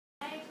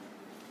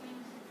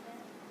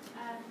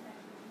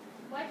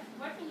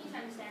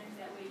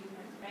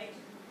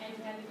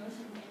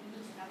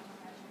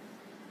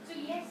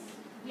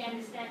we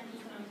understand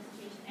the economic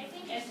situation. I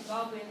think as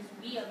Zimbabweans,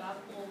 we above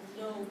all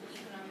know the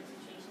economic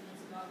situation in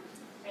Zimbabwe,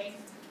 right?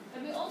 But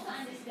we also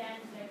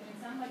understand that when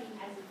somebody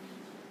has a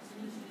need,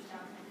 you need to reach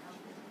out and help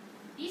them.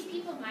 These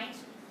people might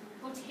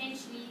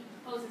potentially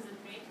pose as a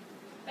threat,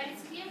 but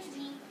it's clear to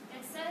me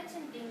that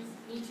certain things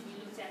need to be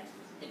looked at.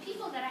 The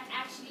people that are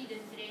actually the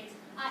threat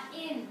are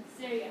in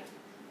Syria.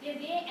 They're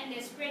there and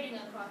they're spreading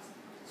across.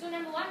 So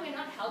number one, we're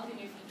not helping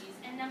refugees,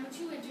 and number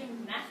two, we're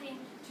doing nothing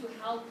to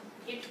help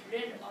get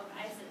rid of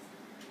ISIS.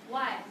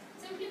 Why?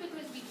 Simply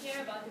because we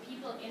care about the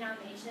people in our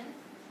nation.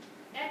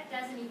 That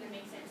doesn't even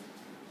make sense.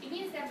 It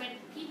means that when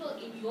people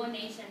in your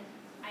nation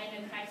are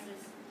in a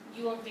crisis,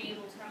 you won't be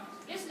able to come out.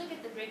 Just look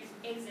at the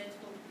Brexit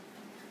vote.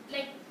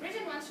 Like,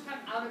 Britain wants to come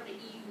out of the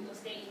EU or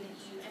stay in the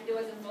EU, and there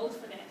was a vote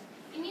for that.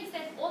 It means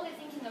that all they're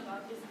thinking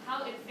about is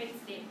how it affects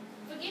them,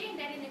 forgetting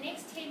that in the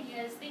next 10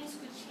 years, things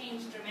could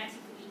change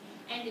dramatically,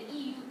 and the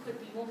EU could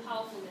be more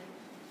powerful than them.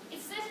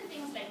 It's certain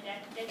things like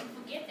that that we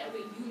forget that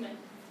we're human,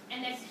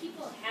 and that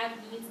people have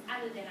needs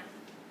other than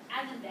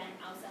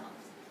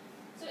ourselves.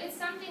 So it's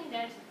something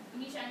that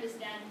we need to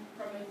understand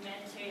from a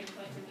humanitarian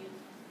point of view.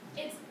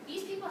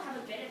 These people have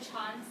a better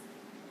chance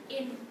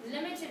in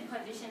limited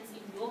conditions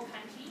in your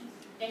country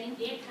than in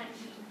their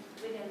country,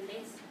 where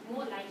they're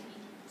more likely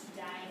to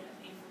die a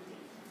painful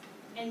death.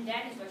 And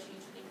that is what you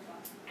need to think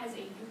about as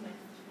a human,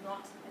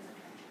 not as a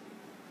country.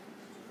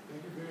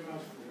 Thank you very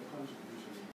much for your contribution.